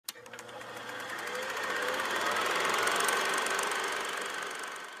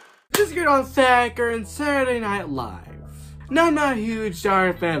is Gordon Thacker and Saturday Night Live. Now, I'm not a huge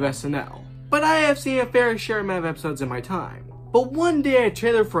fan of SNL, but I have seen a fair share amount of episodes in my time. But one day a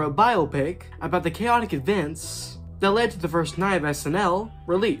trailer for a biopic about the chaotic events that led to the first night of SNL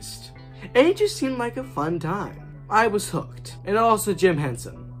released. And it just seemed like a fun time. I was hooked. And also Jim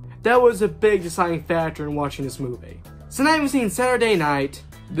Henson. That was a big deciding factor in watching this movie. So now you've seen Saturday Night,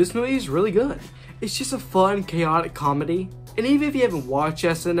 this movie is really good. It's just a fun, chaotic comedy. And even if you haven't watched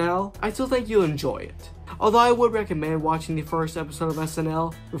SNL, I still think you'll enjoy it. Although I would recommend watching the first episode of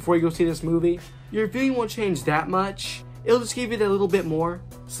SNL before you go see this movie. Your viewing won't change that much. It'll just give you that little bit more.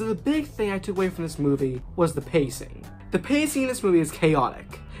 So the big thing I took away from this movie was the pacing. The pacing in this movie is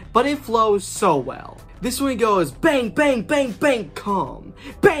chaotic, but it flows so well. This one goes bang, bang, bang, bang, calm.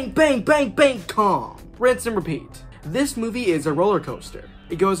 Bang, bang, bang, bang, calm. Rinse and repeat. This movie is a roller coaster.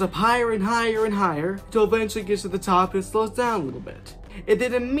 It goes up higher and higher and higher until eventually it gets to the top and slows down a little bit. It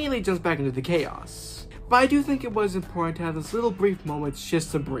then immediately jumps back into the chaos. But I do think it was important to have those little brief moments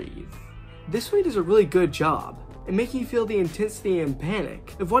just to breathe. This movie does a really good job in making you feel the intensity and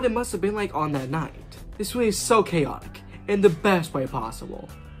panic of what it must have been like on that night. This movie is so chaotic in the best way possible.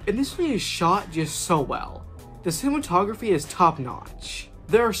 And this movie is shot just so well. The cinematography is top notch.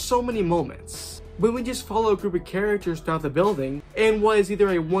 There are so many moments when we just follow a group of characters throughout the building in what is either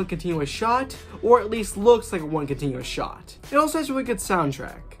a one continuous shot or at least looks like a one continuous shot. It also has a really good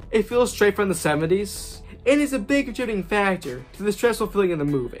soundtrack. It feels straight from the 70s and is a big contributing factor to the stressful feeling in the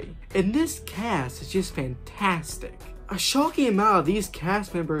movie. And this cast is just fantastic. A shocking amount of these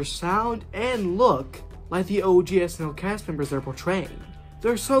cast members sound and look like the OG SNL cast members they're portraying.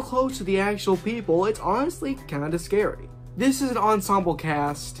 They're so close to the actual people, it's honestly kinda scary. This is an ensemble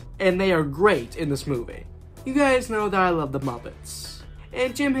cast, and they are great in this movie. You guys know that I love the Muppets,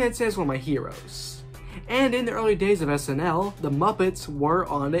 and Jim Henson is one of my heroes. And in the early days of SNL, the Muppets were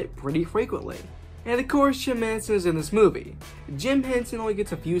on it pretty frequently. And of course Jim Henson is in this movie. Jim Henson only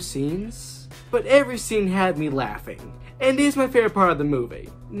gets a few scenes, but every scene had me laughing, and is my favorite part of the movie.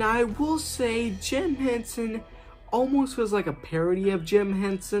 Now I will say Jim Henson almost feels like a parody of Jim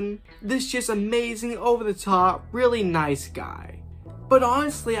Henson. This just amazing, over-the-top, really nice guy. But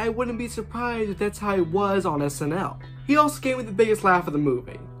honestly, I wouldn't be surprised if that's how he was on SNL. He also gave me the biggest laugh of the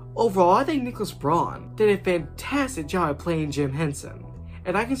movie. Overall, I think Nicholas Braun did a fantastic job at playing Jim Henson.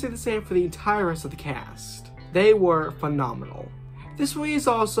 And I can say the same for the entire rest of the cast. They were phenomenal. This movie is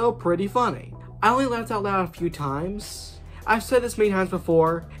also pretty funny. I only laughed out loud a few times. I've said this many times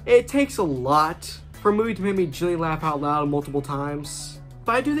before, it takes a lot for a movie to make me genuinely laugh out loud multiple times.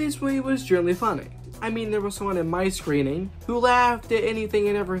 But I do think this movie was genuinely funny. I mean, there was someone in my screening who laughed at anything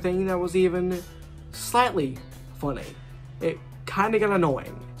and everything that was even slightly funny. It kinda got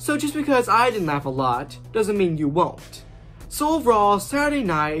annoying. So just because I didn't laugh a lot, doesn't mean you won't. So overall, Saturday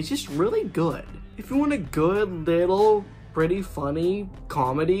Night is just really good. If you want a good, little, pretty funny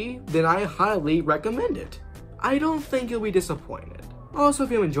comedy, then I highly recommend it. I don't think you'll be disappointed. Also,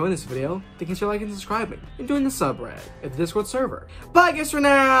 if you're enjoying this video, then consider liking and subscribing, and join the subreddit at the Discord server. Bye guys for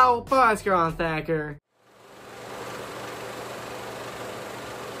now! Bye, Gordon Thacker!